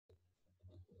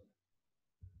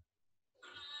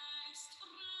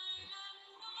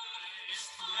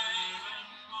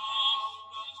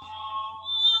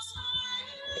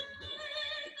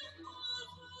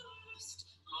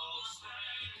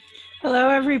Hello,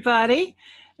 everybody,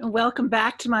 and welcome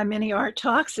back to my mini art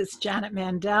talks. It's Janet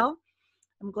Mandel.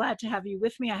 I'm glad to have you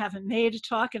with me. I haven't made a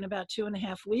talk in about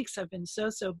 2.5 weeks. I've been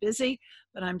so busy,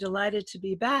 but I'm delighted to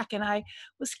be back. And I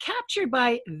was captured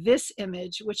by this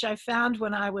image, which I found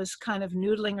when I was kind of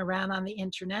noodling around on the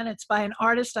internet. It's by an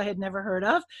artist I had never heard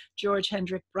of, George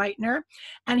Hendrik Breitner.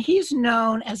 And he's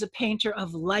known as a painter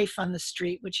of life on the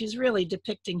street, which he's really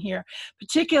depicting here,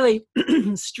 particularly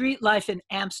street life in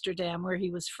Amsterdam, where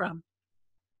he was from.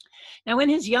 Now, in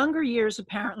his younger years,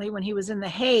 apparently, when he was in The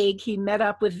Hague, he met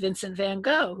up with Vincent van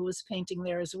Gogh, who was painting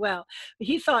there as well. But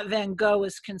he thought Van Gogh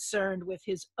was concerned with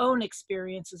his own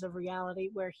experiences of reality,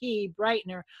 where he,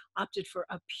 Breitner, opted for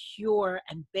a pure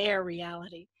and bare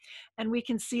reality. And we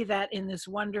can see that in this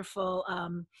wonderful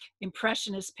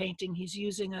Impressionist painting. He's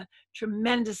using a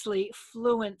tremendously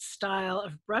fluent style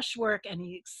of brushwork, and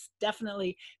he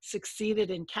definitely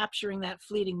succeeded in capturing that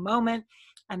fleeting moment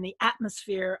and the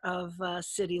atmosphere of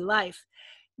city life.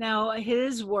 Now,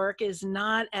 his work is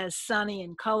not as sunny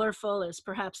and colorful as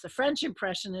perhaps the French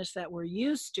Impressionists that we're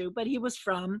used to, but he was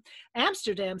from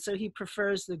Amsterdam, so he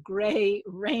prefers the gray,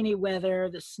 rainy weather,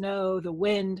 the snow, the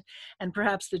wind, and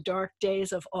perhaps the dark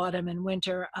days of autumn and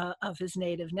winter of his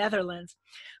native Netherlands.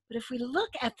 But if we look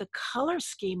at the color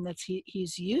scheme that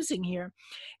he's using here,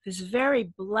 this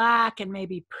very black and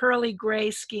maybe pearly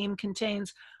gray scheme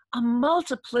contains a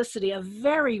multiplicity of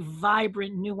very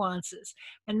vibrant nuances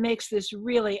and makes this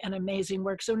really an amazing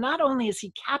work. So not only is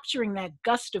he capturing that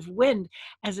gust of wind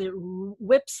as it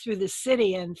whips through the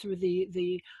city and through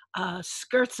the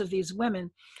skirts of these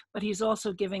women, but he's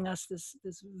also giving us this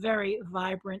very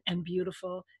vibrant and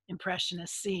beautiful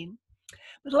Impressionist scene.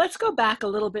 But let's go back a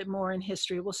little bit more in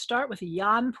history. We'll start with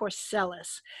Jan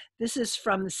Porcellus. This is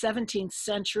from the 17th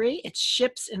century. It's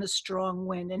Ships in a Strong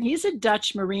Wind, and he's a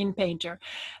Dutch marine painter.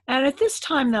 And at this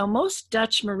time, though, most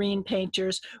Dutch marine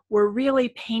painters were really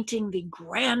painting the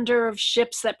grandeur of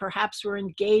ships that perhaps were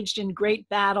engaged in great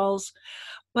battles.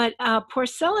 But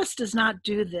Porcellus does not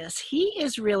do this. He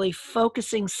is really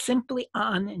focusing simply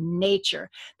on nature,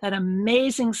 that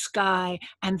amazing sky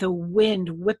and the wind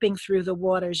whipping through the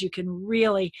waters. You can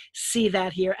really see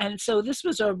that here. And so this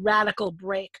was a radical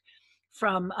break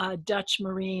from Dutch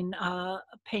marine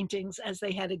paintings as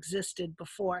they had existed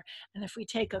before. And if we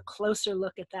take a closer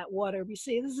look at that water, we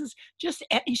see this is just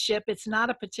any ship. It's not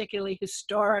a particularly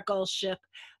historical ship.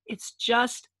 It's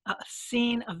just a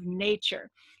scene of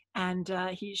nature. And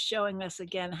he's showing us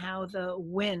again how the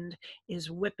wind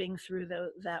is whipping through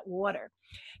that water.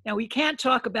 Now, we can't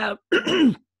talk about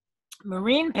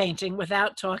marine painting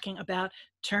without talking about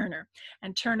Turner.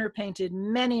 And Turner painted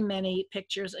many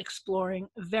pictures exploring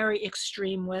very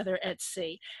extreme weather at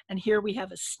sea. And here we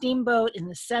have a steamboat in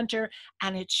the center,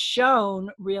 and it's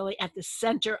shown really at the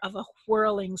center of a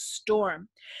whirling storm.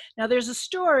 Now, there's a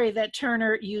story that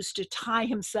Turner used to tie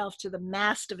himself to the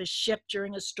mast of a ship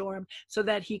during a storm so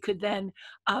that he could then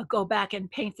go back and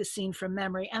paint the scene from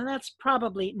memory. And that's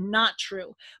probably not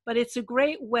true, but it's a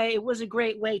great way, it was a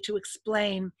great way to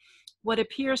explain what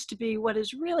appears to be what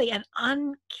is really an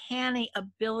uncanny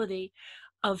ability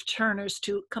of Turner's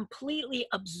to completely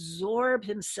absorb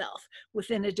himself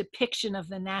within a depiction of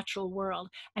the natural world.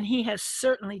 And he has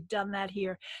certainly done that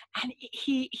here. And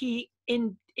he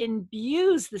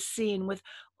imbues the scene with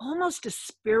almost a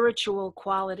spiritual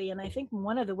quality. And I think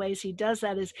one of the ways he does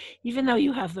that is, even though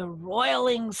you have the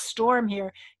roiling storm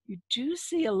here, you do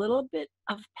see a little bit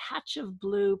of patch of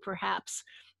blue, perhaps,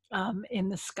 in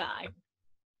the sky.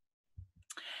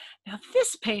 Now,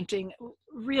 this painting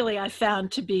really I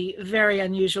found to be very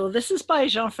unusual. This is by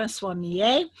Jean-Francois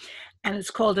Millet, and it's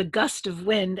called A Gust of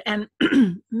Wind. And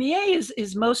Millet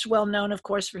is most well known, of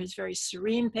course, for his very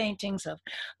serene paintings of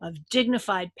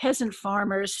dignified peasant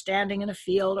farmers standing in a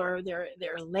field, or their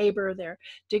labor, their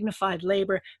dignified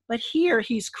labor. But here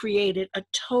he's created a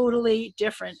totally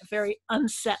different, very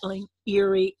unsettling,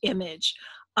 eerie image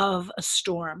of a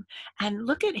storm. And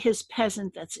look at his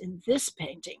peasant that's in this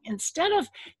painting. Instead of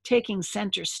taking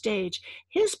center stage,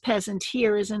 his peasant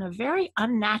here is in a very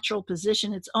unnatural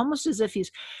position. It's almost as if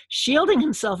he's shielding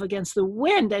himself against the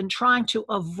wind and trying to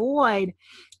avoid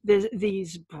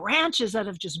these branches that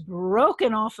have just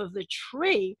broken off of the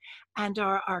tree and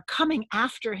are coming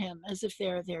after him as if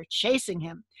they're chasing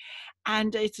him.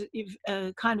 And it's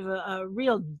kind of a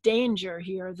real danger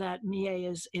here that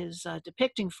Millet is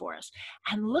depicting for us.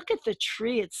 And look at the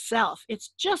tree itself.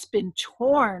 It's just been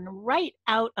torn right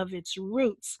out of its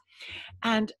roots.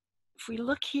 And if we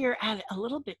look here at a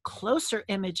little bit closer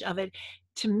image of it,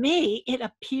 to me, it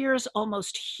appears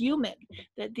almost human,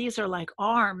 that these are like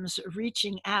arms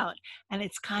reaching out, and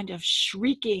it's kind of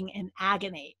shrieking in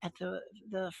agony at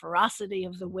the ferocity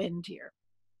of the wind here.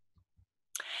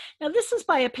 Now, this is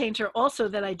by a painter also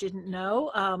that I didn't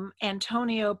know,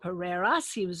 Antonio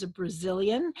Pereiras. He was a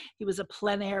Brazilian. He was a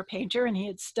plein air painter, and he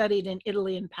had studied in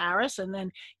Italy and Paris, and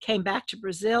then came back to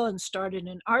Brazil and started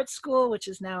an art school, which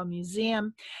is now a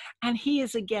museum. And he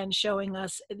is again showing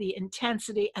us the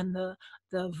intensity and the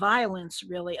violence,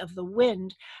 really, of the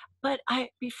wind. But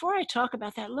before I talk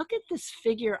about that, look at this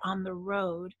figure on the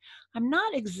road. I'm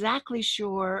not exactly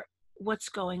sure what's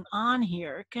going on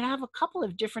here. It could have a couple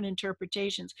of different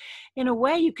interpretations. In a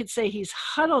way, you could say he's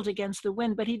huddled against the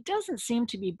wind, but he doesn't seem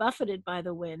to be buffeted by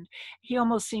the wind. He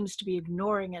almost seems to be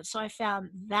ignoring it. So I found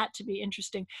that to be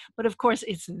interesting. But of course,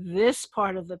 it's this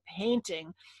part of the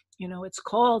painting, it's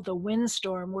called the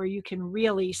windstorm, where you can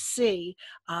really see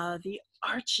the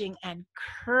arching and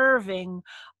curving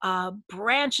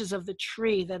branches of the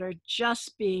tree that are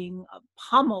just being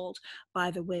pummeled by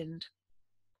the wind.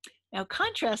 Now,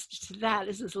 contrast to that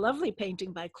is this lovely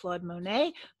painting by Claude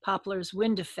Monet, Poplar's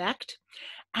Wind Effect.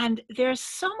 And there's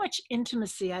so much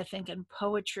intimacy, I think, and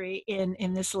poetry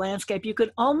in this landscape. You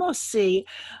could almost see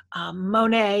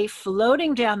Monet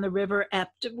floating down the river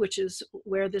Epte, which is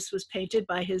where this was painted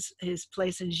by his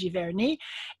place in Giverny.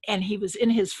 And he was in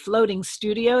his floating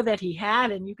studio that he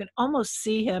had, and you can almost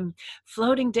see him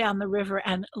floating down the river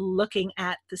and looking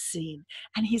at the scene.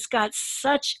 And he's got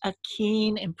such a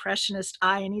keen impressionist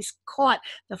eye, and he's caught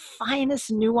the finest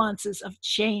nuances of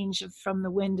change from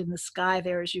the wind in the sky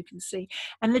there, as you can see.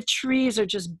 And the trees are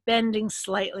just bending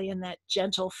slightly in that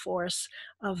gentle force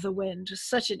of the wind. Just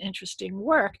such an interesting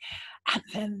work. And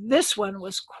then this one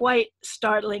was quite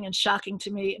startling and shocking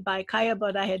to me by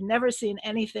Caillebotte. I had never seen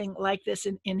anything like this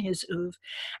in his oeuvre.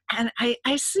 And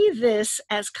I see this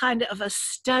as kind of a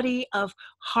study of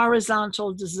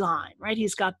horizontal design, right?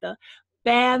 He's got the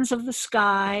bands of the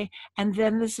sky, and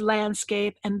then this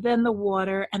landscape, and then the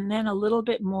water, and then a little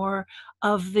bit more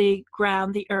of the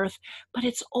ground, the earth, but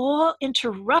it's all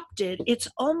interrupted. It's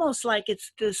almost like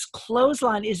this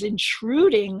clothesline is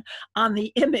intruding on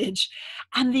the image,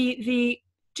 and the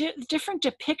different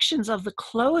depictions of the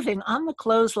clothing on the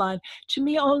clothesline, to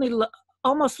me,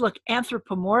 almost look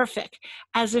anthropomorphic,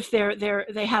 as if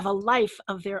they have a life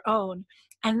of their own.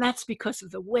 And that's because of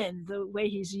the wind, the way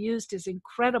he's used his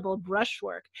incredible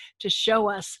brushwork to show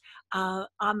us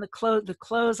on the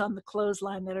clothes on the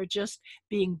clothesline that are just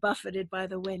being buffeted by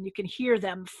the wind. You can hear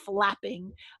them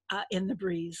flapping in the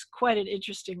breeze. Quite an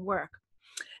interesting work.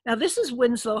 Now, this is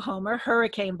Winslow Homer,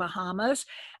 Hurricane Bahamas.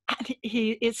 And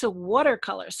it's a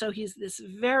watercolor, so he's this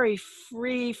very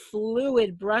free,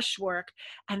 fluid brushwork,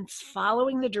 and it's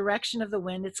following the direction of the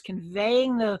wind. It's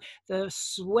conveying the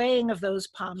swaying of those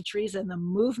palm trees and the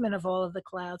movement of all of the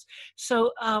clouds.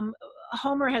 So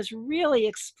Homer has really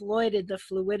exploited the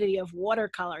fluidity of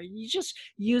watercolor. You're just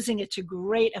using it to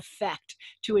great effect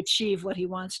to achieve what he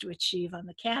wants to achieve on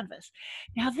the canvas.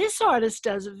 Now, this artist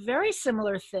does a very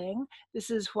similar thing.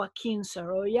 This is Joaquin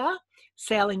Sorolla,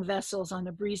 Sailing Vessels on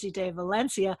a Breezy Day,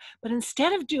 Valencia, but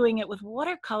instead of doing it with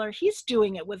watercolor, he's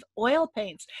doing it with oil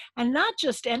paints, and not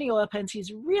just any oil paints.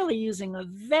 He's really using a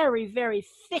very, very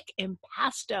thick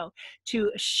impasto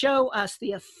to show us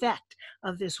the effect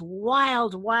of this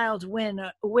wild, wild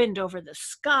wind over the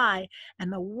sky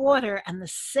and the water and the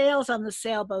sails on the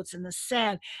sailboats and the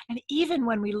sand. And even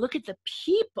when we look at the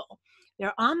people,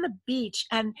 they're on the beach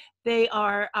and they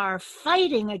are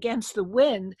fighting against the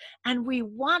wind, and we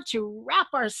want to wrap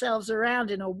ourselves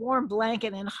around in a warm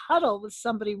blanket and huddle with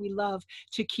somebody we love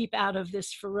to keep out of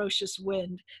this ferocious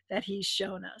wind that he's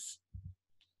shown us.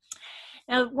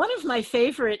 Now, one of my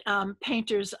favorite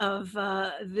painters of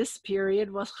this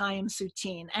period was Chaim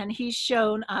Soutine, and he's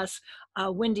shown us A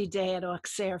Windy Day at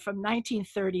Auxerre from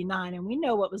 1939, and we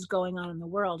know what was going on in the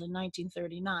world in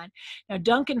 1939. Now,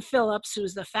 Duncan Phillips,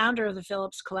 who's the founder of the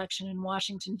Phillips Collection in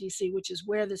Washington, D.C., which is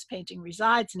where this painting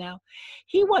resides now,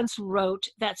 he once wrote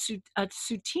that a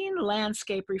Soutine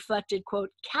landscape reflected,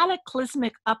 quote,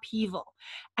 cataclysmic upheaval,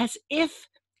 as if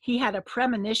he had a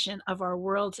premonition of our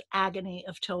world's agony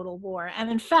of total war. And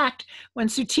in fact, when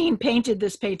Soutine painted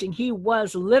this painting, he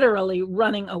was literally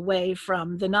running away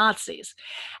from the Nazis.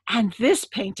 And this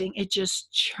painting, it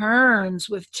just churns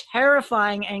with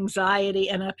terrifying anxiety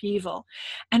and upheaval.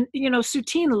 And,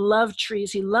 Soutine loved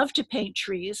trees. He loved to paint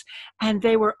trees. And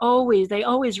they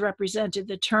always represented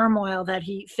the turmoil that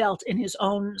he felt in his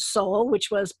own soul,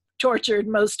 which was tortured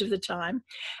most of the time.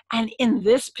 And in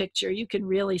this picture, you can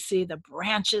really see the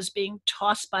branches being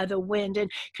tossed by the wind, and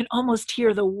can almost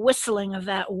hear the whistling of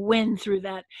that wind through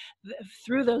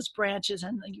those branches,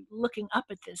 and looking up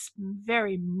at this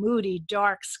very moody,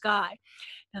 dark sky.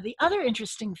 Now, the other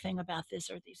interesting thing about this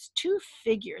are these two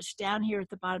figures down here at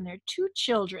the bottom. There are two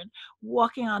children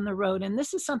walking on the road. And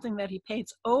this is something that he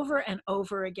paints over and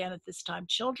over again at this time,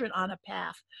 children on a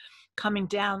path coming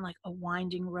down like a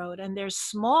winding road. And their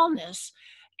smallness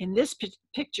in this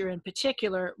picture in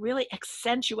particular really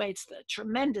accentuates the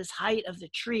tremendous height of the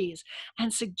trees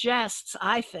and suggests,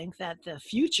 I think, that the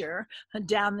future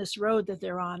down this road that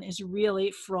they're on is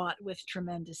really fraught with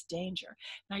tremendous danger.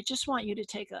 And I just want you to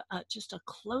take just a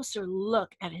closer look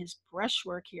at his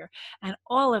brushwork here and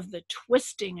all of the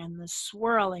twisting and the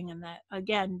swirling and that,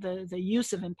 again, the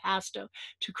use of impasto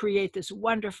to create this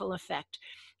wonderful effect.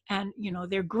 And, you know,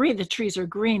 they're green, the trees are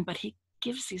green, but he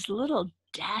gives these little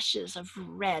dashes of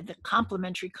red, the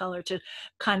complementary color, to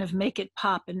kind of make it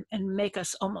pop and make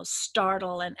us almost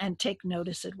startle and take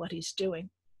notice at what he's doing.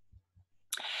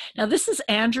 Now, this is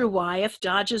Andrew Wyeth,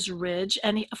 Dodge's Ridge,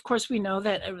 and of course we know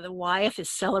that the Wyeth is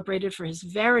celebrated for his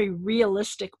very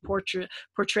realistic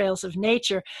portrayals of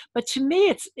nature. But to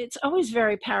me, it's always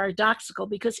very paradoxical,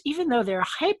 because even though they're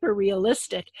hyper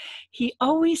realistic, he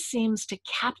always seems to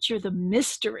capture the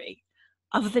mystery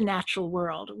of the natural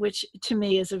world, which to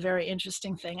me is a very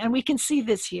interesting thing. And we can see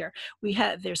this here.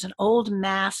 There's an old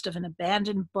mast of an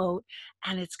abandoned boat,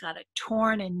 and it's got a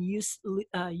torn and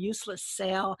useless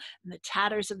sail, and the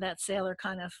tatters of that sail are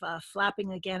kind of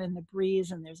flapping again in the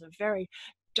breeze, and there's a very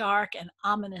dark and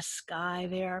ominous sky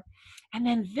there. And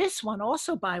then this one,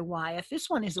 also by Wyeth, this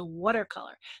one is a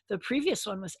watercolor. The previous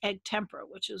one was egg tempera,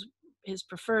 which is his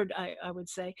preferred, I would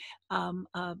say,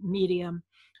 medium.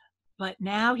 But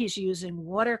now he's using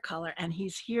watercolor, and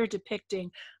he's here depicting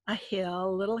a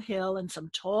little hill, and some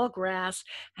tall grass,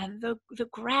 and the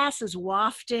grass is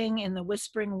wafting in the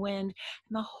whispering wind,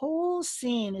 and the whole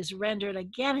scene is rendered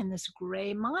again in this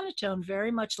gray monotone, very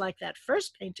much like that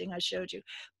first painting I showed you.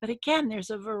 But again, there's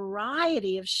a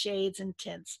variety of shades and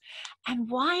tints. And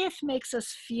Wyeth makes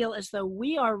us feel as though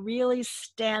we are really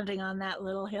standing on that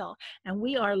little hill, and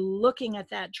we are looking at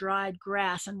that dried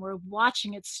grass, and we're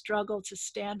watching it struggle to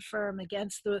stand firm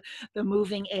against the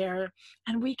moving air.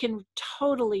 And we can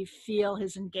totally feel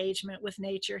his engagement with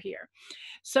nature here.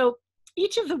 So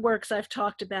each of the works I've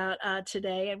talked about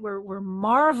today, and we're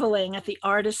marveling at the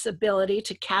artist's ability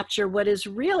to capture what is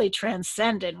really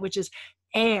transcendent, which is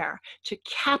air, to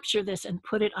capture this and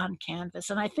put it on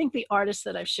canvas. And I think the artists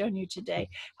that I've shown you today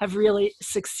have really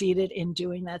succeeded in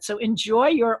doing that. So enjoy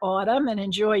your autumn and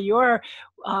enjoy your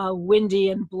windy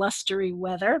and blustery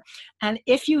weather. And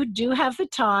if you do have the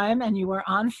time and you are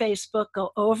on Facebook,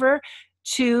 go over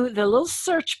to the little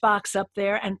search box up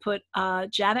there and put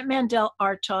Janet Mandel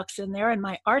Art Talks in there, and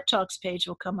my Art Talks page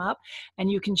will come up,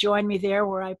 and you can join me there,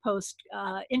 where I post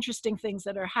interesting things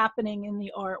that are happening in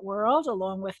the art world,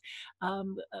 along with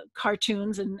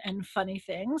cartoons and funny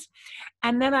things.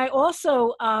 And then I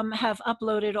also have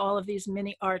uploaded all of these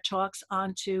mini Art Talks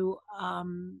onto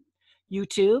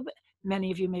YouTube.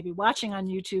 Many of you may be watching on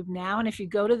YouTube now, and if you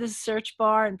go to the search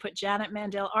bar and put Janet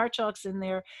Mandel Art Talks in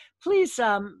there, please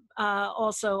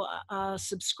also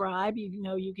subscribe. You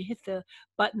know, you can hit the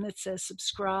button that says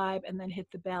subscribe and then hit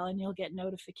the bell, and you'll get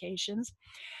notifications.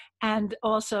 And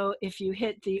also, if you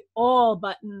hit the all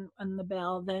button on the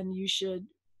bell, then you should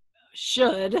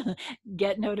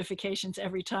get notifications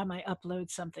every time I upload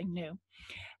something new.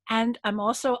 And I'm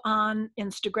also on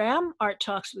Instagram, Art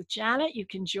Talks with Janet. You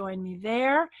can join me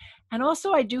there. And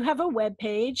also, I do have a web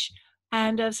page.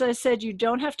 And as I said, you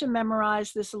don't have to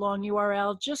memorize this long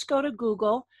URL. Just go to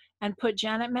Google and put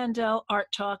Janet Mandel Art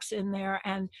Talks in there,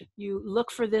 and you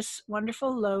look for this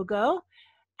wonderful logo.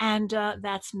 And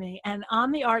that's me. And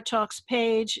on the Art Talks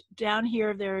page down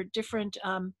here, there are different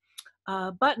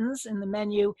buttons in the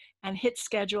menu, and hit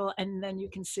schedule, and then you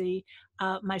can see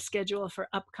my schedule for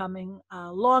upcoming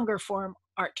longer form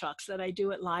art talks that I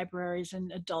do at libraries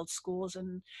and adult schools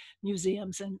and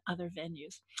museums and other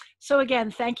venues. So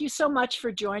again, thank you so much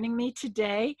for joining me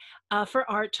today for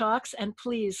Art Talks, and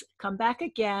please come back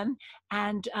again,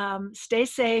 and stay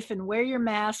safe and wear your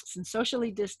masks and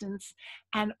socially distance.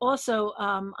 And also,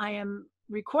 I am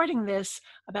recording this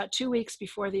about 2 weeks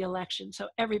before the election, so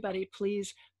everybody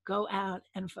please go out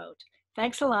and vote.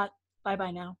 Thanks a lot.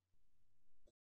 Bye-bye now.